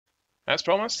As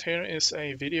promised, here is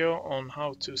a video on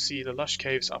how to see the Lush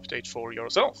Caves update for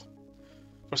yourself.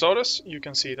 For starters, you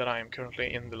can see that I am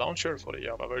currently in the launcher for the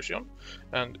Java version,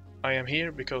 and I am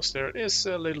here because there is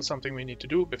a little something we need to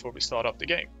do before we start up the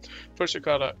game. First, you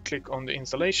gotta click on the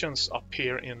installations up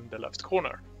here in the left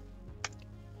corner.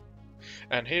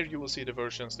 And here you will see the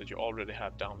versions that you already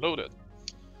have downloaded.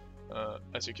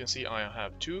 As you can see, I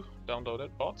have two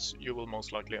downloaded bots. You will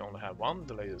most likely only have one,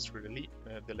 the latest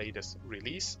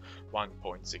release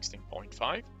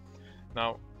 1.16.5.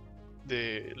 Now,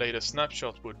 the latest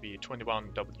snapshot would be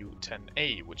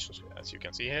 21w10a, which, as you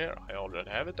can see here, I already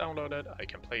have it downloaded. I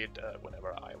can play it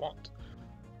whenever I want.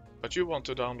 But you want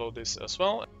to download this as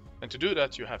well, and to do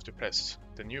that, you have to press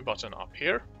the new button up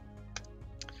here,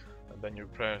 and then you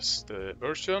press the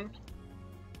version,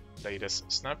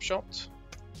 latest snapshot,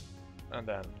 and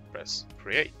then press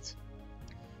create,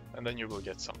 and then you will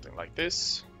get something like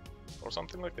this or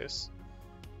something like this,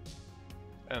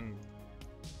 and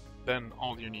then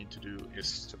all you need to do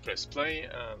is to press play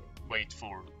and wait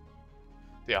for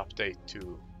the update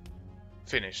to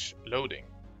finish loading.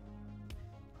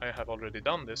 I have already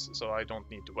done this, so I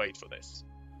don't need to wait for this,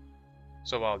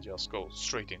 so I'll just go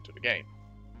straight into the game.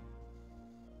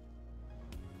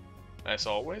 As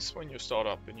always, when you start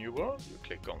up a new world, you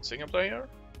click on single player,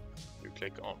 you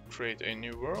click on create a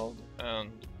new world, and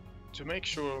to make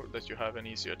sure that you have an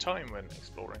easier time when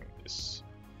exploring this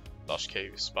Lush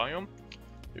Caves biome,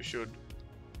 you should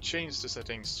change the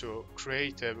settings to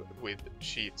creative with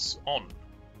sheets on.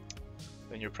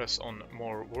 Then you press on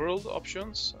more world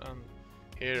options, and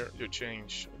here you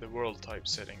change the world type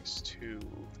settings to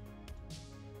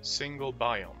single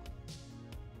biome.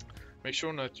 Make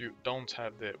sure that you don't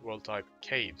have the world type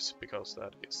caves, because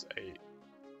that is a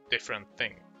different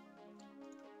thing.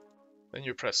 Then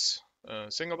you press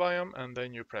single biome, and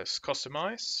then you press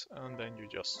customize, and then you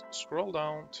just scroll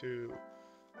down to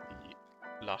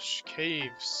the Lush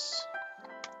Caves.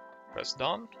 Press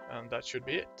done, and that should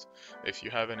be it. If you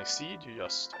have any seed, you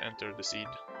just enter the seed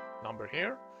number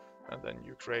here, and then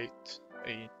you create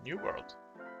a new world.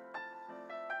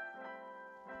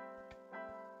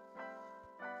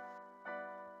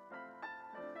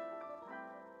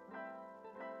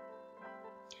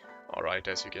 Alright,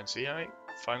 as you can see, I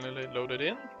finally loaded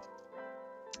in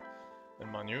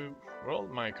my new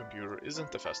world. My computer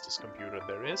isn't the fastest computer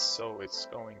there is, so it's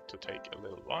going to take a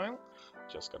little while.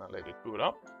 Just gonna let it boot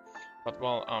up. But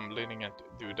while I'm letting it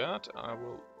do that, I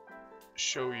will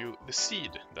show you the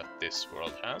seed that this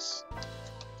world has,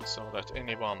 so that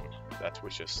anyone that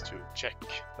wishes to check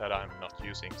that I'm not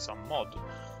using some mod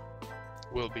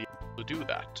will be able to do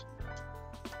that.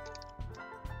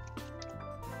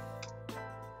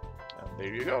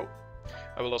 There you go.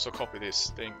 I will also copy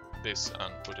this and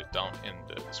put it down in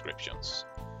the descriptions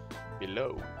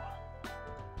below.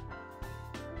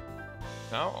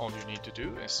 Now all you need to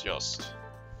do is just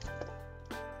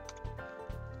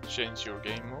change your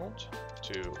game mode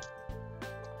to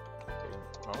game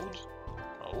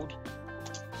mode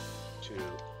to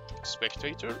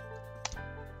spectator,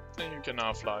 and you can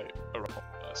now fly around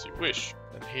as you wish.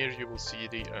 And here you will see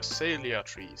the azalea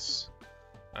trees,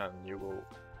 and you will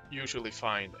usually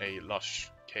find a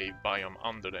lush cave biome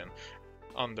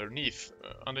underneath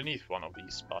one of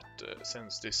these, but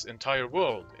since this entire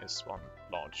world is one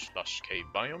large lush cave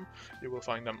biome, you will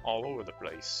find them all over the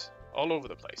place,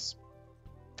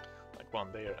 like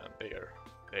one there and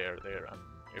there and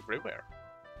everywhere.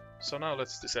 So now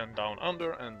let's descend down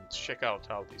under and check out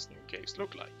how these new caves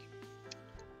look like.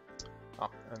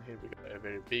 And here we got a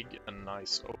very big and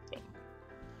nice open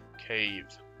cave,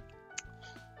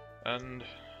 and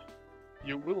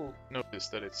you will notice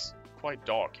that it's quite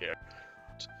dark here.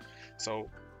 So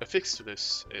a fix to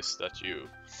this is that you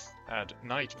add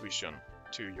night vision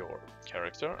to your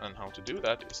character, and how to do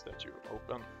that is that you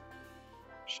open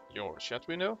your chat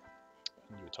window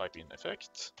and you type in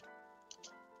effect,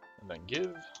 and then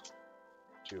give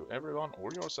to everyone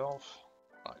or yourself,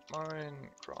 like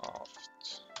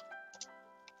Minecraft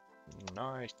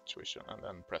night vision, and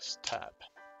then press tab.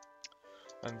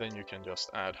 And then you can just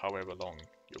add however long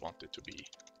you want it to be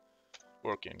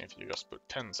working. If you just put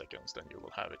 10 seconds, then you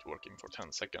will have it working for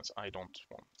 10 seconds. I don't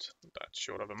want that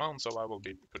short of amount, so I will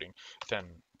be putting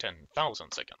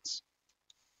 10,000 seconds.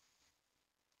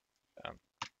 And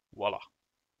voila.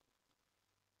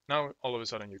 Now all of a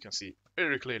sudden you can see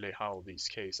very clearly how these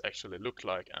caves actually look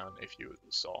like, and if you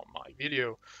saw my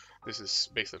video, this is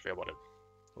basically what it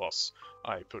was.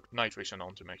 I put night vision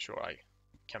on to make sure I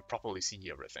can properly see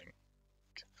everything.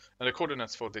 And the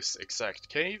coordinates for this exact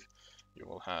cave you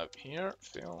will have here,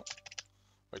 fill,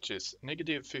 which is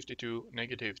 -52,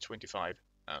 -25,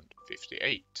 and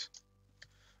 58.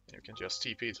 You can just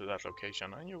TP to that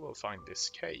location and you will find this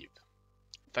cave.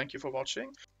 Thank you for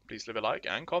watching. Please leave a like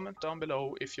and comment down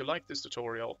below if you like this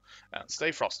tutorial, and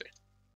stay frosty.